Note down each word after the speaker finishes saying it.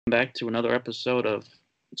back to another episode of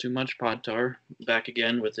Too Much Pod Tar. Back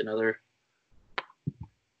again with another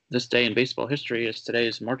This Day in Baseball History, as today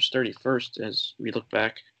is March 31st, as we look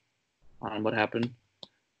back on what happened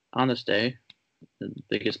on this day, the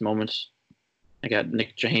biggest moments. I got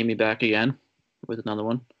Nick Jahamy back again with another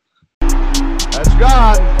one. That's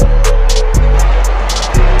gone.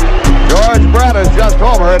 George Brett has just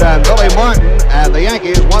homered, and Billy Martin and the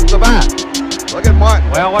Yankees want the bat. Look at Martin.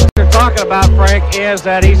 Well, what you're talking about, Frank, is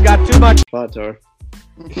that he's got too much Pod Tar.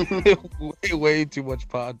 way too much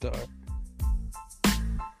pod tar.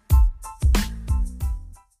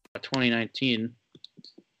 2019,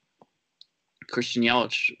 Christian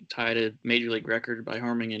Yelich tied a major league record by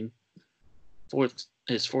homering in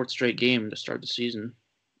his fourth straight game to start the season,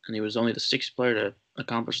 and he was only the sixth player to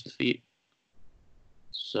accomplish the feat.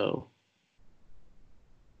 So,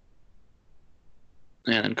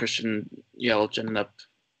 and then Christian Yelich ended up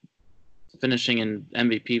finishing in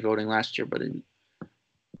MVP voting last year, but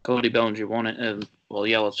Cody Bellinger won it, and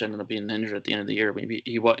Yelich ended up being injured at the end of the year. Maybe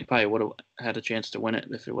he probably would have had a chance to win it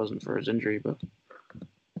if it wasn't for his injury, but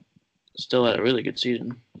still had a really good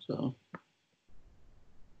season. So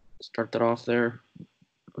start that off there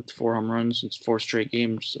with 4 home runs. It's 4 straight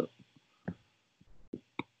games. So.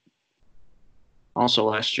 Also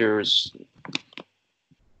last year was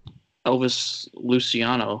Elvis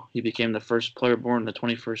Luciano. He became the first player born in the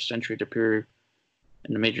 21st century to appear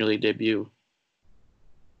in a major league debut.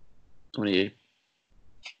 When he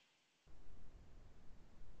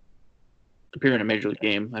appeared in a major league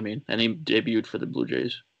game, and he debuted for the Blue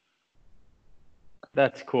Jays.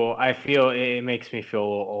 That's cool. I feel it makes me feel a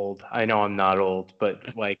little old. I know I'm not old,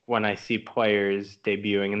 but like when I see players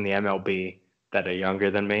debuting in the MLB that are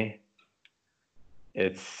younger than me,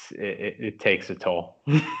 it takes a toll.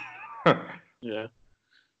 Yeah.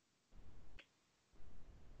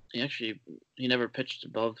 He never pitched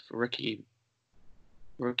above rookie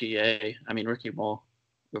ball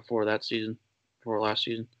before last season.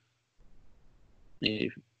 I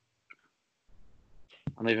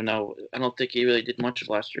don't even know. I don't think he really did much of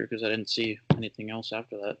last year because I didn't see anything else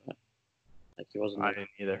after that. Like he wasn't. I didn't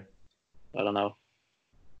either. I don't know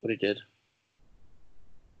what he did.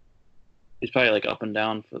 He's probably like up and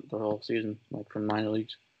down for the whole season, like from minor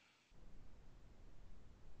leagues.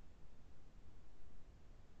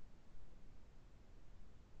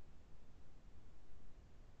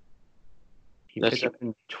 He pitched up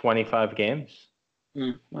in 25 games.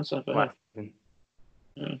 That's not bad.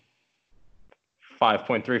 Yeah.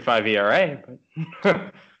 5.35 ERA.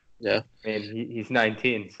 But yeah. I mean, he's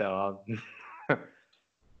 19, so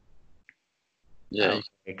yeah. I don't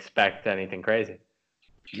expect anything crazy.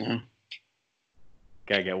 Yeah.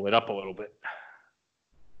 Gotta get lit up a little bit.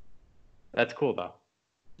 That's cool, though.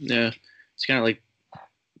 Yeah. It's kind of like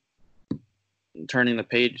turning the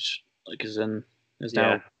page, like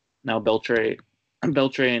now Beltre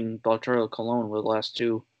and Bartolo Colon were the last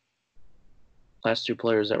two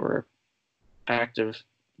players that were active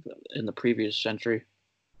in the previous century.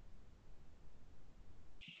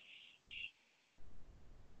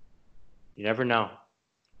 You never know.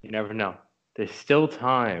 There's still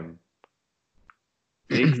time.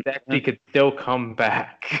 He could still come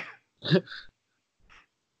back.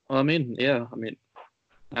 Well, now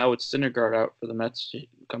it's Syndergaard out for the Mets to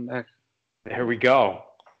come back. There we go.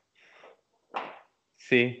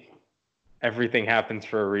 See? Everything happens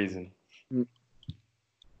for a reason.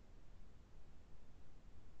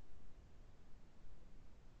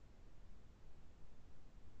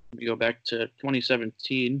 We go back to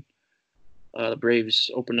 2017. The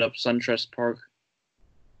Braves opened up SunTrust Park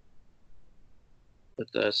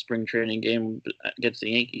with the spring training game against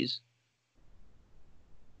the Yankees.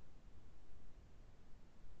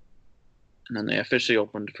 And then they officially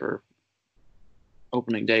opened for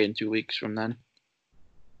opening day in 2 weeks from then.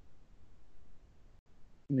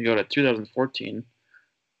 We go to 2014.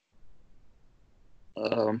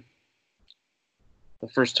 The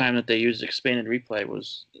first time that they used expanded replay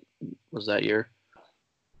was that year.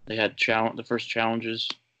 They had the first challenges.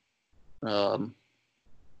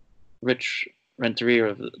 Rich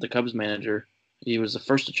Renteria, the Cubs manager, he was the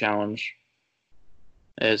first to challenge,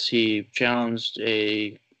 as he challenged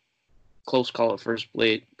a close call at first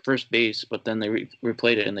base, but then they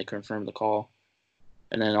replayed it and they confirmed the call.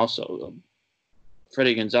 And then also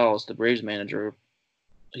Freddie Gonzalez, the Braves manager,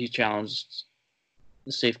 he challenged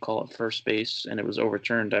the safe call at first base, and it was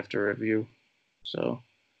overturned after review. So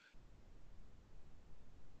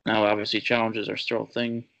now, obviously, challenges are still a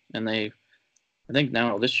thing, and I think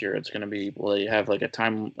now this year it's going to be, they have like a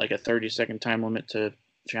 30-second time limit to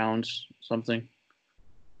challenge something.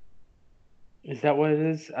 Is that what it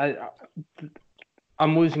is?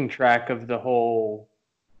 I'm losing track of the whole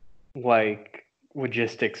like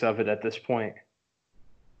logistics of it at this point.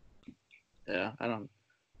 Yeah, I don't.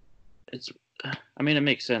 It's. I mean, it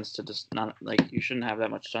makes sense to just not like you shouldn't have that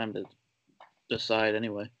much time to decide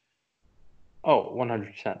anyway. Oh,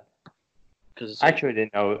 100%. Because Actually, I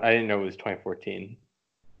didn't know. I didn't know it was 2014.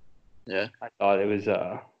 Yeah. I thought it was.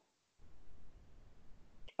 I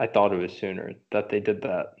thought it was sooner that they did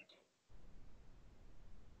that.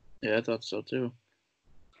 Yeah, I thought so too.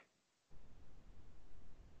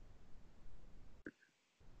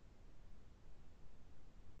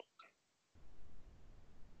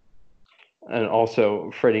 And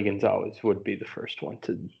also, Freddie Gonzalez would be the first one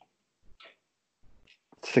to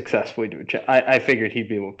successfully do a challenge. I figured he'd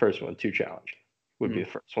be the first one to challenge. Would be the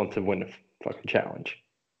first one to win a fucking challenge.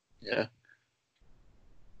 Yeah.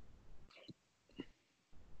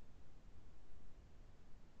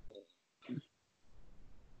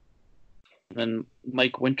 And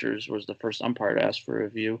Mike Winters was the first umpire to ask for a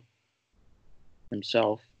review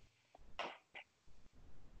himself.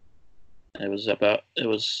 It was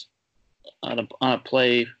on a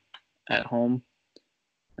play at home,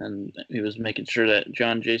 and he was making sure that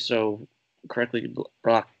John Jaso correctly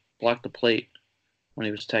blocked the plate when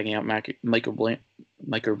he was tagging out Michael Brantley.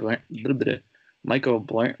 Michael Brantley.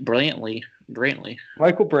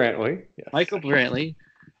 Yes. Michael Brantley.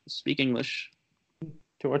 Speak English.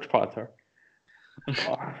 Too much Potter.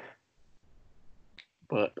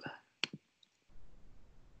 But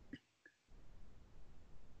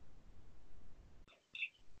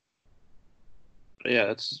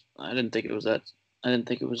yeah, I didn't think it was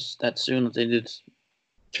that soon that they did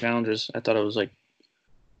challenges. I thought it was like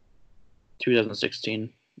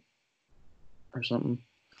 2016 or something.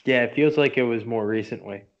 Yeah, it feels like it was more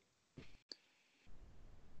recently.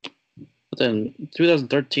 But then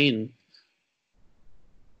 2013,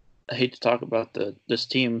 I hate to talk about this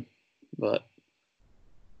team, but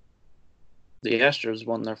the Astros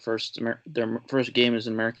won their first game as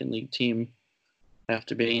an American League team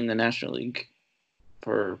after being in the National League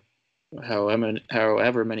for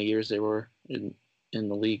however many years they were in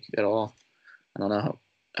the league at all. I don't know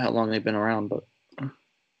how long they've been around, but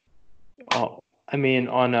I mean,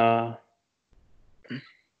 on a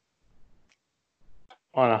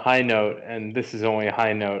high note, and this is only a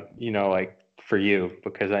high note, like for you,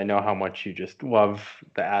 because I know how much you just love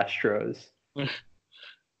the Astros.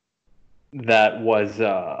 That was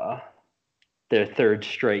their third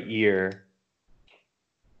straight year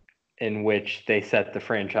in which they set the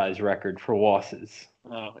franchise record for losses.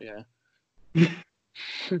 Oh, yeah.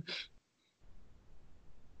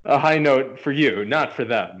 A high note for you, not for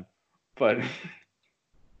them, but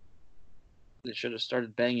they should have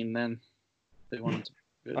started banging then. They wanted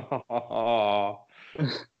to.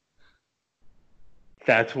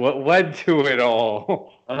 That's what led to it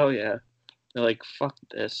all. Oh, yeah. They're like, fuck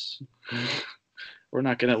this. We're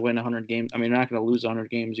not going to win 100 games. I mean, we're not going to lose 100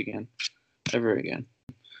 games again. Ever again.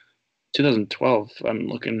 2012, I'm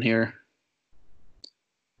looking here.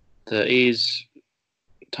 The A's,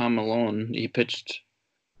 Tom Malone, he pitched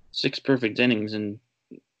 6 perfect innings in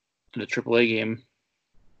the AAA game.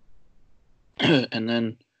 And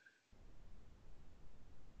then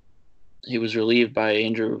he was relieved by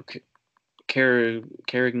Andrew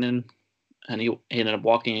Carignan, and he ended up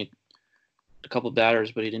walking a couple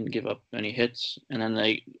batters, but he didn't give up any hits. And then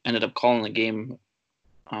they ended up calling the game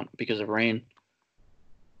because of rain.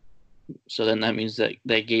 So then that means that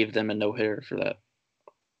they gave them a no-hitter for that.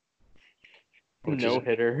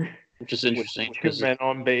 No-hitter. Which is interesting. With 2 men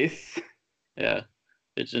on base. Yeah,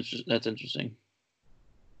 that's interesting.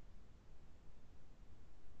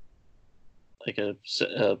 Like a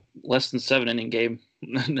less than 7-inning game,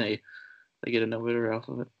 and they get a no-hitter off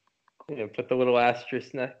of it. Yeah, put the little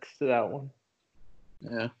asterisk next to that one.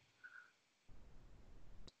 Yeah.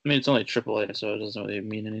 I mean, it's only AAA, so it doesn't really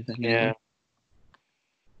mean anything. Yeah. Anymore.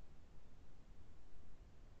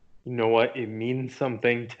 You know what? It means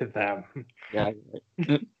something to them. Yeah.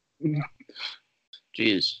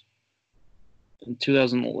 Jeez. In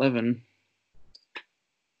 2011,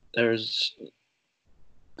 there's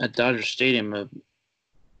at Dodger Stadium,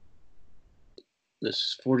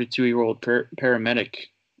 this 42-year-old paramedic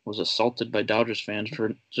was assaulted by Dodgers fans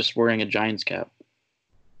for just wearing a Giants cap.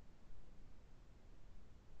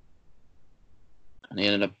 And he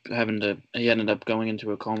ended up going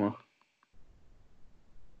into a coma.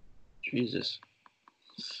 Jesus.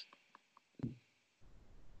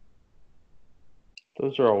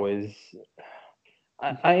 Those are always...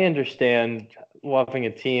 I understand loving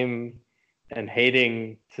a team and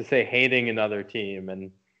hating another team,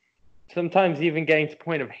 and sometimes even getting to the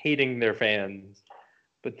point of hating their fans.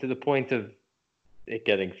 But to the point of it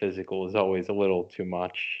getting physical is always a little too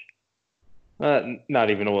much. Not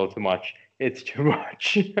even a little too much. It's too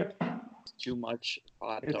much. Too much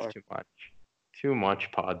pot It's tar. too much. Too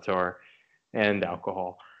much pod tar and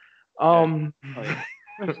alcohol. Oh, yeah.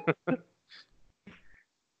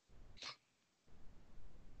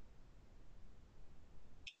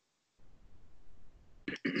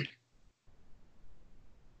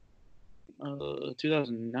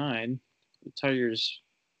 2009, the Tigers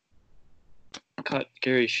cut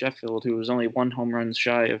Gary Sheffield, who was only 1 home run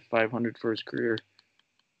shy of 500 for his career.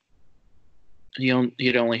 He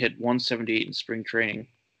had only hit 178 in spring training.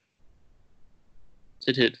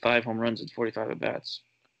 Did hit 5 home runs in 45 at bats.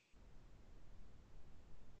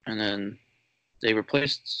 And then they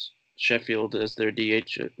replaced Sheffield as their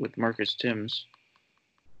DH with Marcus Timms.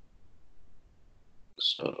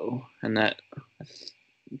 So, and that,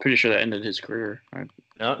 I'm pretty sure that ended his career. Right?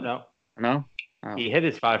 No. No? Oh. He hit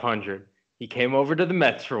his 500. He came over to the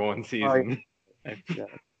Mets for one season. I forgot.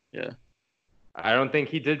 Yeah. I don't think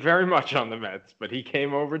he did very much on the Mets, but he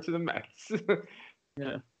came over to the Mets.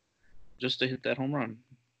 Yeah. Just to hit that home run.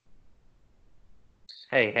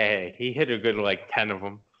 Hey, he hit a good 10 of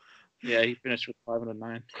them. Yeah, he finished with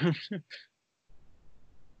 509.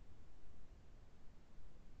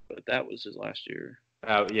 But that was his last year.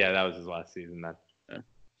 Yeah, that was his last season then. Yeah.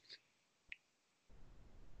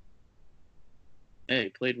 Yeah, he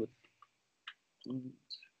played with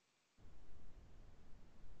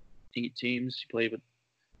 8 teams. He played with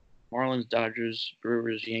Marlins, Dodgers,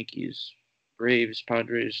 Brewers, Yankees, Braves,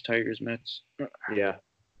 Padres, Tigers, Mets. Yeah.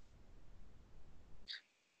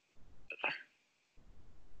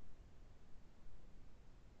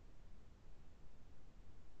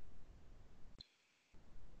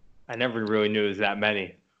 I never really knew it was that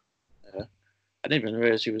many. I didn't even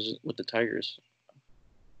realize he was with the Tigers.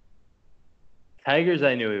 Tigers,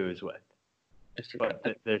 I knew he was with. I forgot.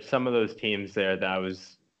 But there's some of those teams there that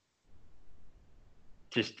was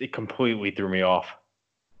just, it completely threw me off.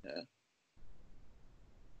 Yeah.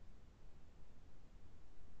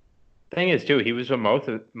 Thing is, too, he was with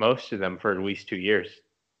most of them for at least 2 years.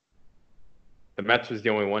 The Mets was the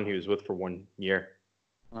only one he was with for 1 year.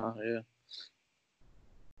 Oh, yeah.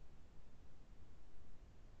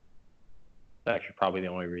 That's actually probably the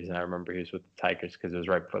only reason I remember he was with the Tigers, because it was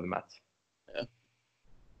right before the Mets. Yeah.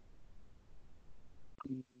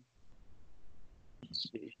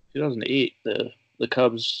 Let's see. 2008, the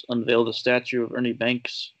Cubs unveiled a statue of Ernie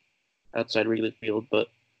Banks outside Wrigley Field, but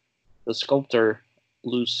the sculptor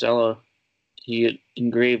Lou Sella, he had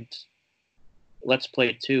engraved "Let's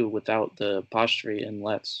Play 2" without the apostrophe in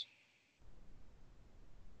 "Let's."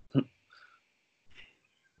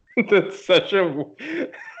 That's such a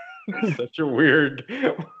weird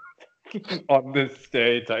on this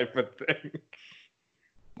day type of thing.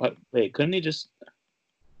 What? Wait, couldn't he just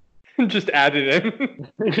add it in?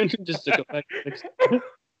 just to go back and fix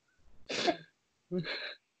it?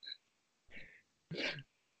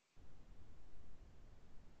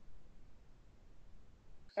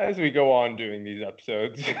 As we go on doing these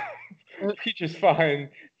episodes, we just find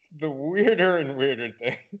the weirder and weirder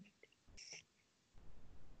things.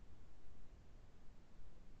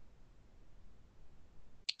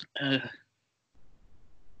 Oh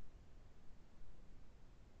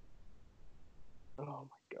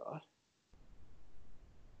my god.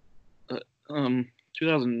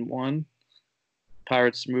 2001,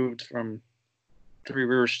 Pirates moved from Three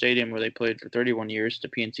Rivers Stadium, where they played for 31 years, to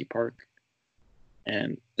PNC Park,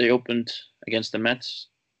 and they opened against the Mets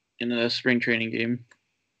in a spring training game.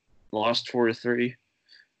 Lost 4-3.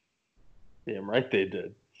 Damn right they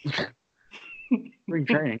did. Spring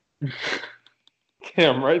training.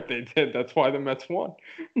 Damn right they did. That's why the Mets won.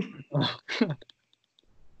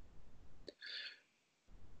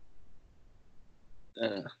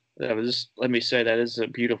 That was, let me say, that is a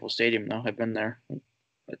beautiful stadium, though. I've been there.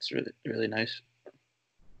 It's really, really nice.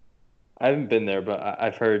 I haven't been there, but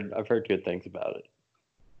I've heard good things about it.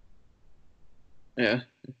 Yeah.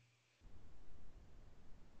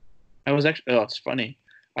 I was actually, it's funny.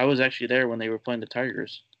 I was actually there when they were playing the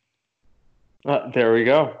Tigers, There we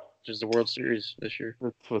go. which is the World Series this year.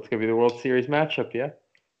 That's what's gonna be the World Series matchup, yeah.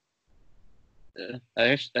 Yeah.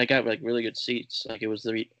 I got really good seats. It was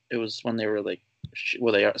when they were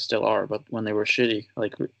well, they still are, but when they were shitty,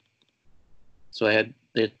 so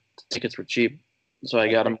the tickets were cheap, so I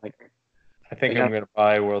got them I think I'm gonna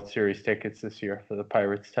buy World Series tickets this year for the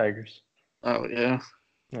Pirates Tigers. Oh yeah.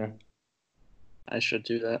 Yeah. I should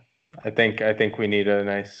do that. I think we need a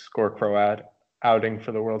nice Scorecrow outing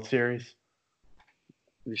for the World Series.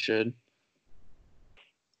 We should.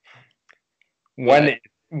 When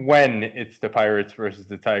it's the Pirates versus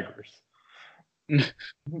the Tigers.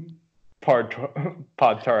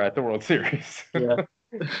 Podtar at the World Series. Yeah.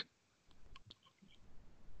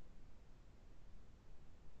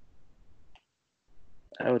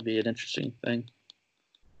 That would be an interesting thing.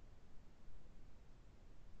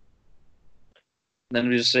 Then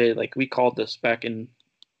we just say, like, we called this back in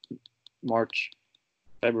March,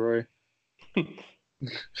 February.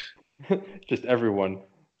 Just everyone.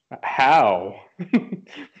 How?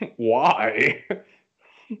 Why?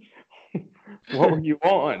 What were you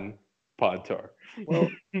on, Podtar? Well,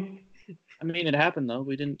 I mean, it happened though.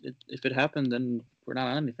 We didn't. If it happened, then we're not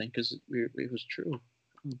on anything because it was true.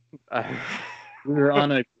 We were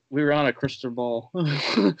on a crystal ball.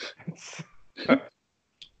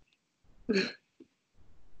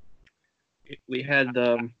 We had.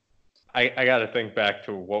 I got to think back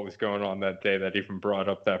to what was going on that day that even brought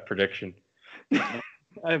up that prediction.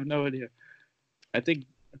 I have no idea. I don't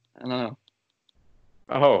know.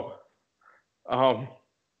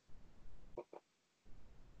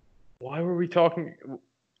 Why were we talking?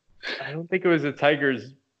 I don't think it was a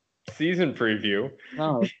Tigers season preview.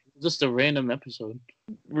 No, just a random episode.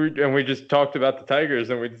 We just talked about the Tigers,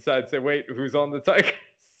 and we decided to say, wait, who's on the Tigers?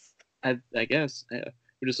 I guess. Yeah.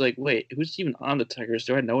 We're just like, wait, who's even on the Tigers?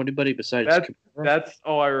 Do I know anybody besides? That's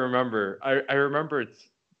all I remember. I remember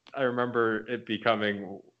it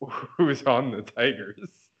becoming who's on the Tigers.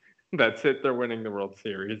 That's it. They're winning the World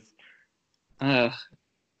Series.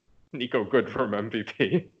 Nico Goodrum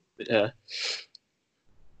MVP. Yeah.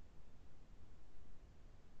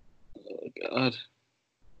 Oh God.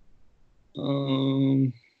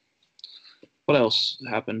 What else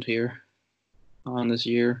happened here on this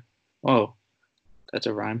year? Oh, that's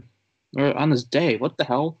a rhyme. Or on this day. What the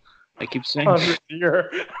hell? I keep saying. On this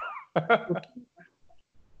year.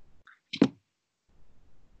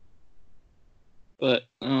 But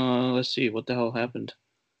let's see what the hell happened.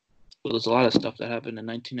 Well, there's a lot of stuff that happened in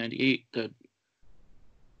 1998. The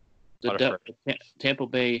Tampa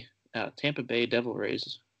Bay Devil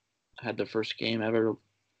Rays had their first game ever,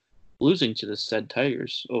 losing to the said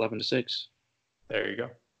Tigers 11-6. There you go.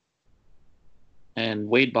 And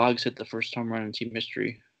Wade Boggs hit the first home run in team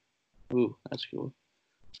history. Ooh, that's cool.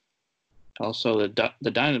 Also, the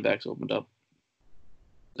Diamondbacks opened up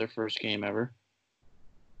their first game ever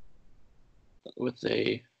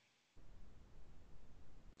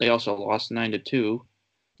they also lost 9-2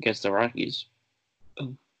 against the Rockies.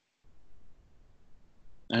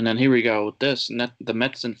 And then here we go with this. The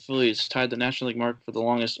Mets and Phillies tied the National League mark for the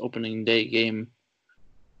longest opening day game,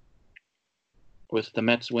 with the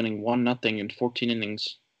Mets winning 1-0 in 14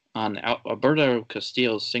 innings on Alberto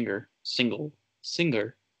Castillo's single.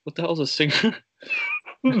 What the hell is a singer?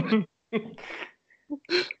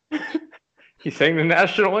 He sang the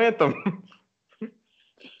national anthem.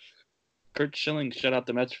 Curt Schilling shut out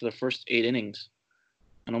the Mets for the first 8 innings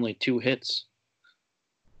and only 2 hits.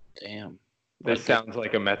 Damn. This sounds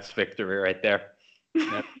like a Mets victory right there.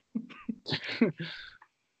 Yep.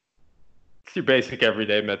 It's your basic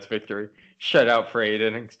everyday Mets victory. Shut out for 8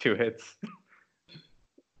 innings, 2 hits.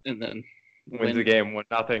 And then wins the game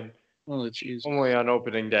 1-0. Oh, jeez. Only on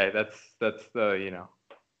opening day. That's the,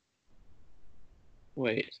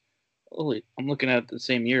 Wait. Holy, I'm looking at the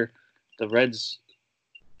same year. The Reds,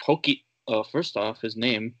 Pokey, first off, his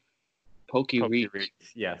name, Pokey Reed.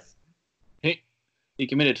 Yes. He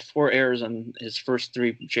committed 4 errors on his first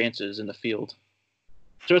 3 chances in the field.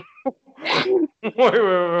 Just wait.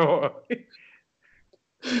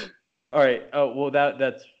 All right. Well,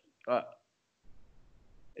 that's.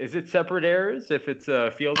 Is it separate errors if it's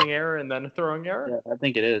a fielding error and then a throwing error? Yeah, I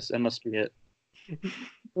think it is. That must be it.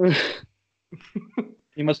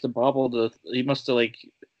 He must have bobbled. He must have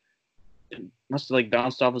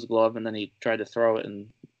bounced off his glove, and then he tried to throw it and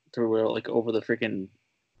threw it like over the freaking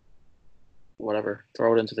whatever.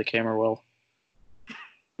 Throw it into the camera well.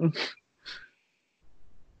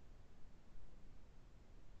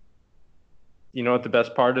 You know what the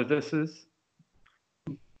best part of this is?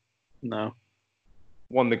 No.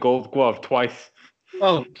 Won the Gold Glove twice.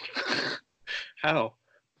 Oh. How?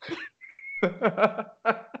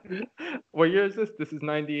 What year is this? This is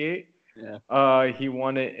 98? Yeah. He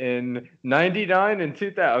won it in 99 and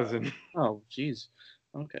 2000. Oh, jeez.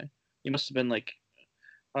 Okay. He must have been like,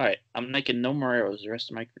 all right, I'm making no more arrows the rest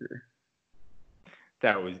of my career.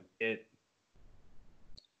 That was it.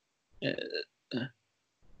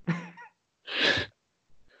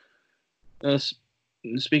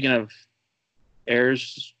 Speaking of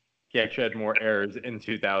errors, he actually had more errors in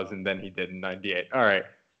 2000 than he did in 98. All right.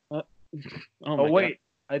 Oh wait,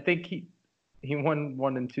 God. I think he won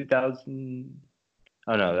one in 2000.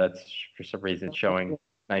 Oh no, that's for some reason showing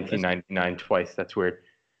 1999 twice. That's weird.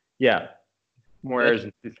 Yeah. Whereas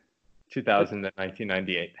in 2000 and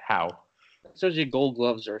 1998, how? Says your Gold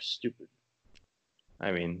Gloves are stupid.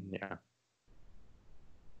 I mean, yeah.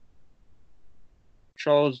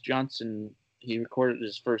 Charles Johnson, he recorded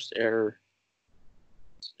his first error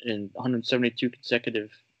in 172 consecutive,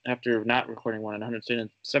 after not recording one in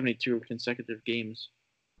 172 consecutive games.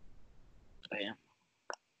 Bam.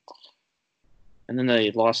 And then they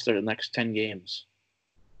lost their next 10 games.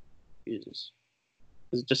 Jesus.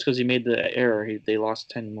 Just because he made the error, they lost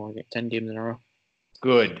 10 games in a row.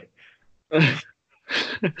 Good. This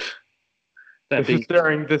is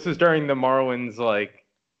during the Marlins like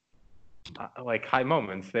high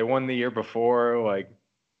moments. They won the year before. Like,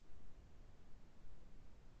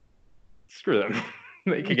 screw them.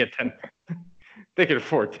 They could get 10. They could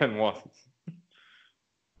afford 10 losses.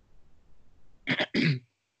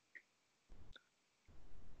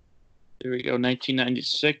 There we go.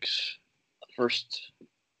 1996, first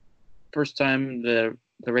time the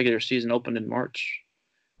regular season opened in March.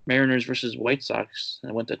 Mariners versus White Sox.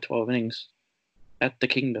 And it went to 12 innings at the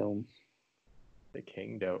Kingdome. The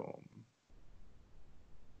Kingdome.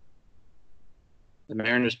 The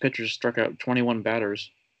Mariners pitchers struck out 21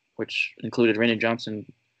 batters, which included Randy Johnson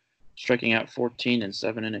striking out 14 in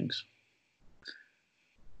 7 innings.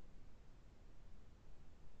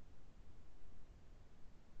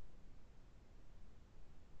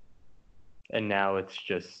 And now it's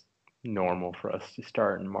just normal for us to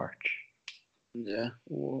start in March. Yeah.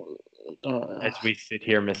 As we sit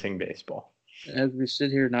here missing baseball. As we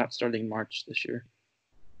sit here not starting March this year.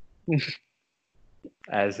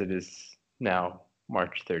 As it is now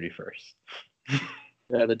March 31st.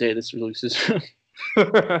 Yeah, the day this releases.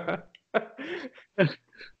 One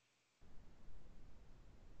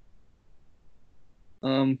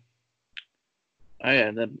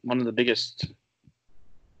of the biggest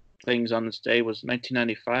things on this day was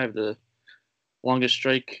 1995. The longest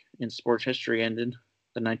strike in sports history ended,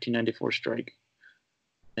 the 1994 strike.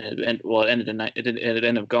 And it ended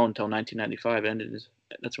up going until 1995.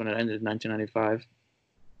 That's when it ended in 1995.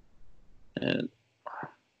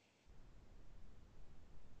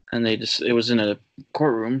 And it was in a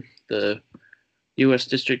courtroom, the U.S.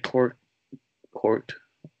 District Court,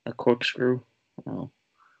 a corkscrew. Oh.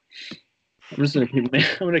 I'm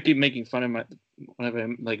gonna keep making fun of whenever I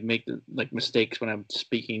make mistakes when I'm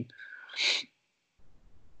speaking.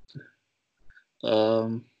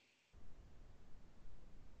 They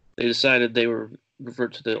decided they were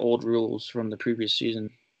revert to the old rules from the previous season,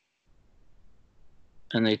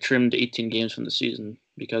 and they trimmed 18 games from the season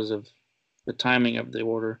because of the timing of the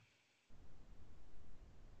order.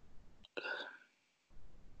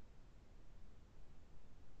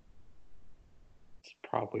 It's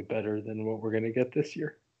probably better than what we're going to get this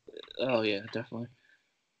year. Oh, yeah, definitely.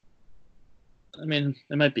 I mean,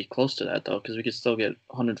 it might be close to that, though, because we could still get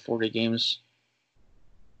 140 games.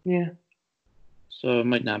 Yeah. So it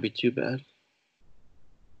might not be too bad.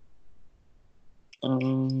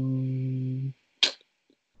 Oh,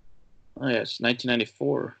 yes,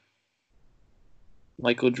 1994.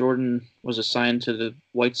 Michael Jordan was assigned to the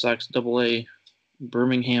White Sox AA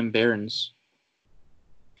Birmingham Barons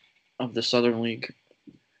of the Southern League.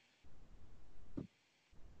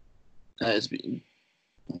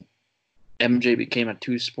 MJ became a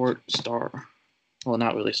two-sport star. Well,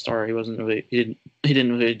 not really star. He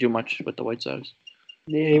didn't really do much with the White Sox.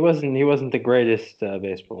 Yeah, he wasn't the greatest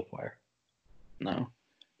baseball player. No.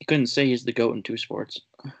 You couldn't say he's the GOAT in two sports.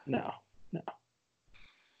 No.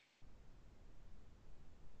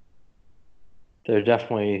 There are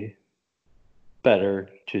definitely better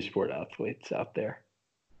two-sport athletes out there.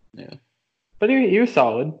 Yeah. But he was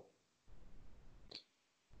solid.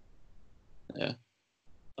 Yeah.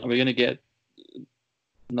 Are we going to get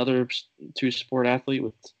another two-sport athlete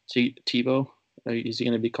with Tebow? Is he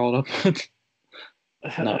going to be called up?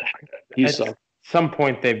 No. At some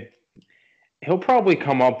point, he'll probably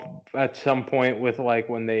come up at some point with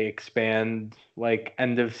when they expand,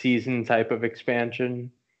 end of season type of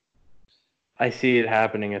expansion. I see it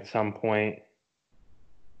happening at some point.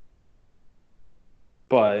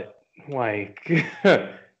 But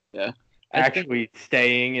yeah. Actually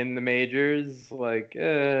staying in the majors, I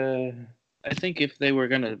think if they were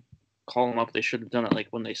gonna call him up, they should have done it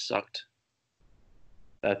when they sucked.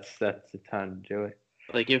 That's the time to do it.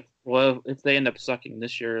 If they end up sucking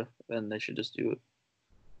this year, then they should just do it.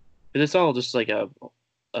 But it's all just a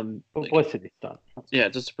publicity stunt. Yeah,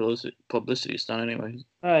 just a publicity stunt anyway.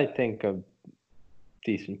 I think a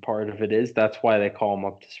decent part of it is that's why they call him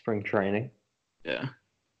up to spring training. Yeah.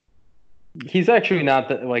 He's actually not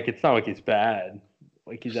that it's not like he's bad.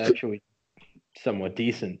 He's actually somewhat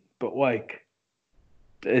decent, but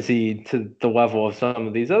Is he to the level of some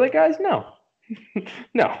of these other guys? No.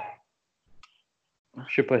 No.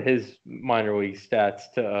 Should put his minor league stats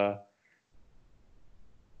to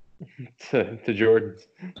Jordan's.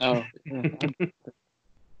 Oh,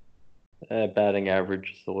 yeah. Batting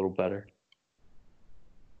average is a little better.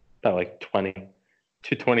 About like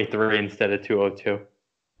 223 instead of 202.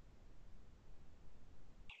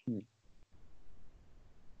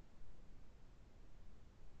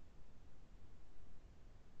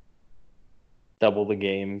 Double the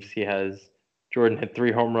games. Jordan hit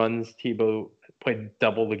 3 home runs. Tebow played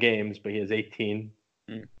double the games, but he has 18.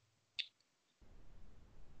 I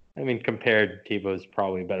mean, compared, Tebow's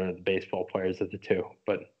probably better than the baseball players of the two,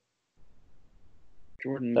 but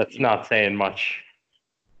Jordan. That's not saying much.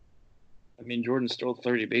 I mean, Jordan stole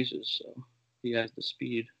 30 bases, so he has the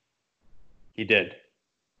speed. He did.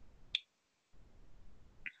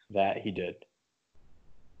 That he did.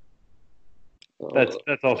 That's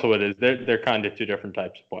also what it is. They're kind of two different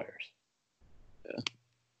types of players. Yeah.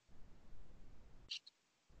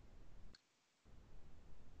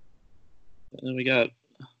 And then we got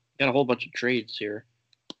a whole bunch of trades here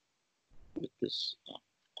with this.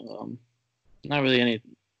 Not really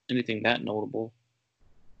anything that notable.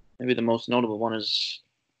 Maybe the most notable one is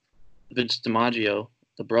Vince DiMaggio,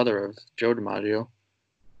 the brother of Joe DiMaggio.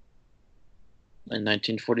 In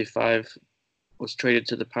 1945, was traded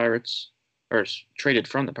to the Pirates, or traded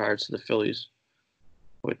from the Pirates to the Phillies,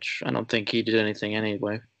 which I don't think he did anything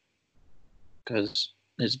anyway, because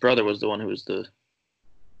his brother was the one who was the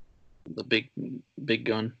big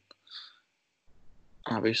gun,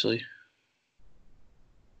 obviously.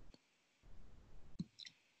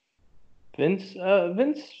 Vince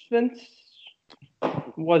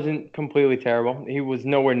wasn't completely terrible. He was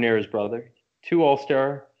nowhere near his brother. 2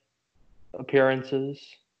 All-Star appearances.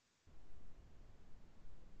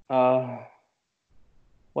 Led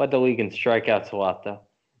the league in strikeouts a lot, though.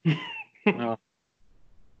 Oh.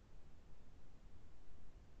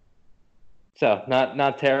 So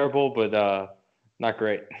not terrible, but not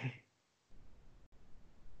great.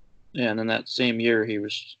 Yeah, and then that same year he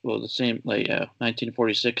was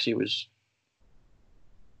 1946 he was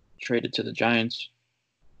traded to the Giants,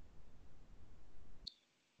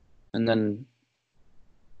 and then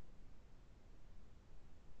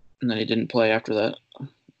he didn't play after that.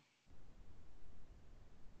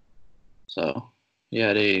 So he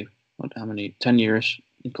had 10 years?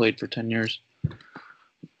 He played for 10 years.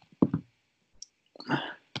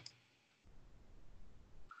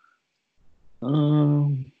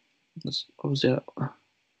 What was that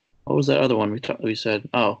other one we said?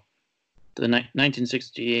 Oh, the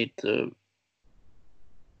 1968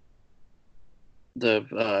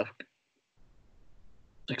 the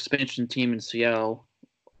expansion team in Seattle.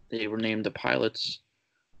 They were named the Pilots,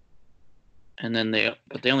 and then they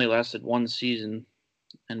only lasted one season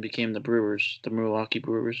and became the Brewers, the Milwaukee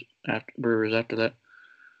Brewers after that.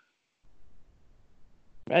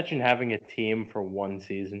 Imagine having a team for one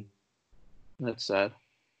season. That's sad.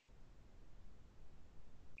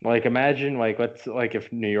 Like, imagine,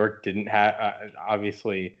 if New York didn't have,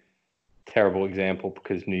 obviously, terrible example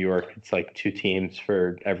because New York, it's like 2 teams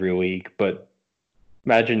for every league, but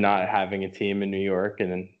imagine not having a team in New York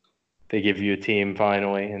and then they give you a team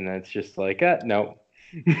finally, and that's just like, no.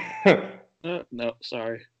 No,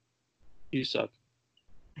 sorry. You suck.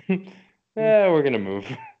 We're going to move.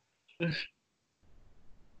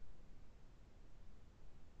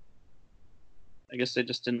 I guess they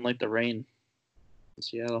just didn't like the rain in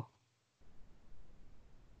Seattle.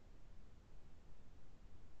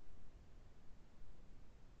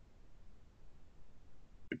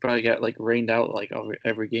 We probably got rained out over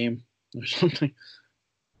every game or something.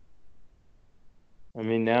 I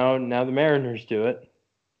mean, now the Mariners do it.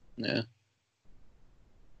 Yeah.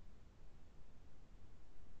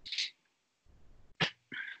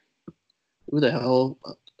 Who the hell?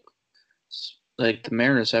 The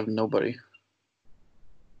Mariners have nobody.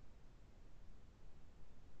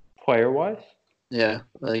 Player-wise? Yeah,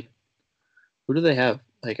 who do they have?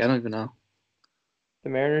 I don't even know. The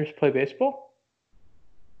Mariners play baseball?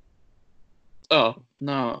 Oh,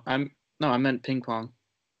 no, I meant ping pong.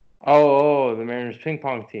 Oh, the Mariners ping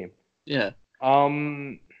pong team. Yeah.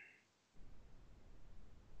 I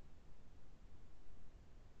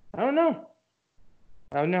don't know.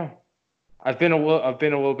 I've been a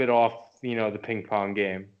little bit off, the ping pong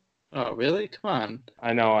game. Oh, really? Come on.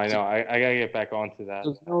 I know. I gotta get back onto that.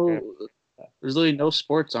 There's literally no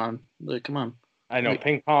sports on. Come on. I know.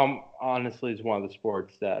 Ping pong, honestly, is one of the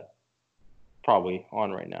sports that probably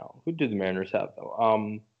on right now. Who do the Mariners have,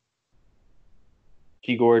 though?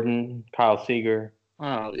 G. Gordon, Kyle Seager.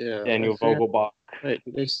 Oh, yeah. Daniel Vogelbach. Wait,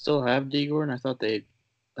 do they still have D Gordon? I thought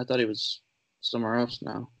he was somewhere else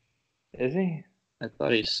now. Is he? I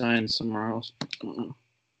thought he signed somewhere else.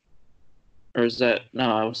 Or is that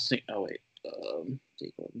no? I was thinking. Oh wait,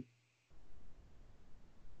 D Gordon.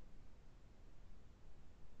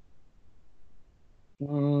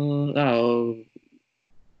 Oh,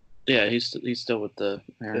 yeah, he's still with the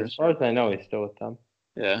Mariners. As far as I know, he's still with them.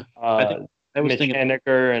 Yeah, I was Mitch thinking.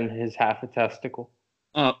 Haniger and his half a testicle.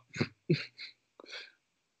 Oh,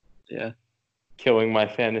 yeah. Killing my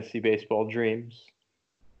fantasy baseball dreams.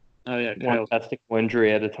 Oh yeah, One testicle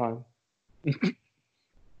injury at a time.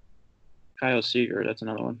 Kyle Seager, that's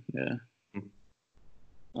another one. Yeah.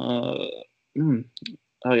 Oh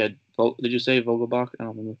yeah. Did you say Vogelbach? I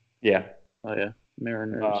don't remember. Yeah. Oh yeah,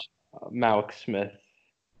 Mariners. Malik Smith.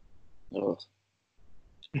 Ugh.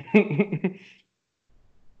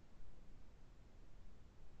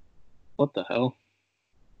 What the hell?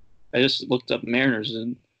 I just looked up Mariners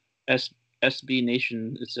and SB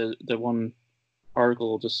Nation. It says the one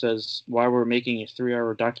article just says why we're making a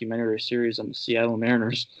 3-hour documentary series on the Seattle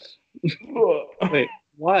Mariners. Wait,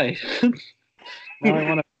 why? Now I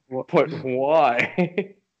want to. But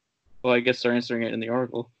why? Well, I guess they're answering it in the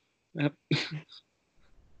article. Yep.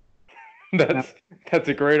 That's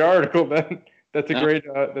a great article. Then that's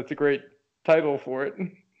a great title for it.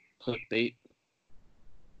 Clickbait.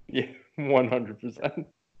 Yeah, 100%.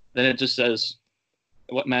 Then it just says,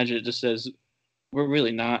 "What magic?" It just says, "We're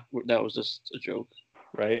really not. That was just a joke."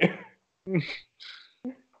 Right.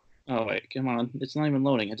 Oh wait, come on! It's not even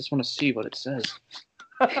loading. I just want to see what it says.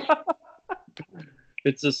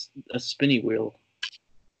 It's a spinny wheel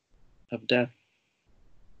of death.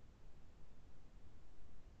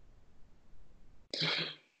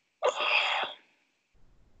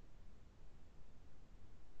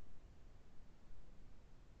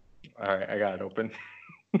 All right, I got it open.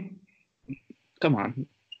 Come on.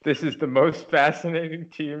 This is the most fascinating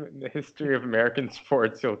team in the history of American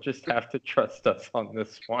sports. You'll just have to trust us on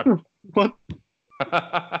this one. What?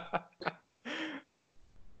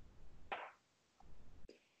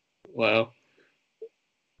 Wow.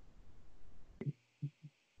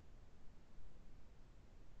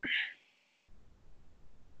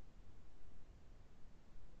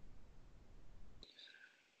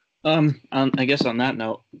 I guess on that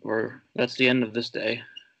note, that's the end of this day.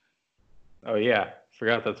 Oh yeah,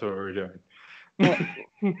 forgot that's what we were doing.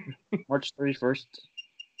 March 31st.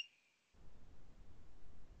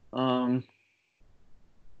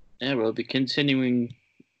 Yeah, we'll be continuing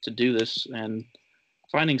to do this and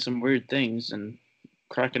finding some weird things and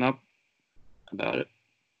cracking up about it.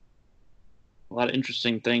 A lot of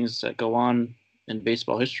interesting things that go on in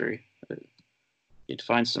baseball history. You'd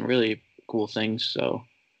find some really cool things, so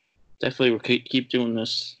definitely we'll keep doing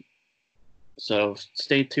this. So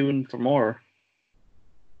stay tuned for more.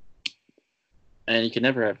 And you can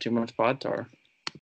never have too much pod tar.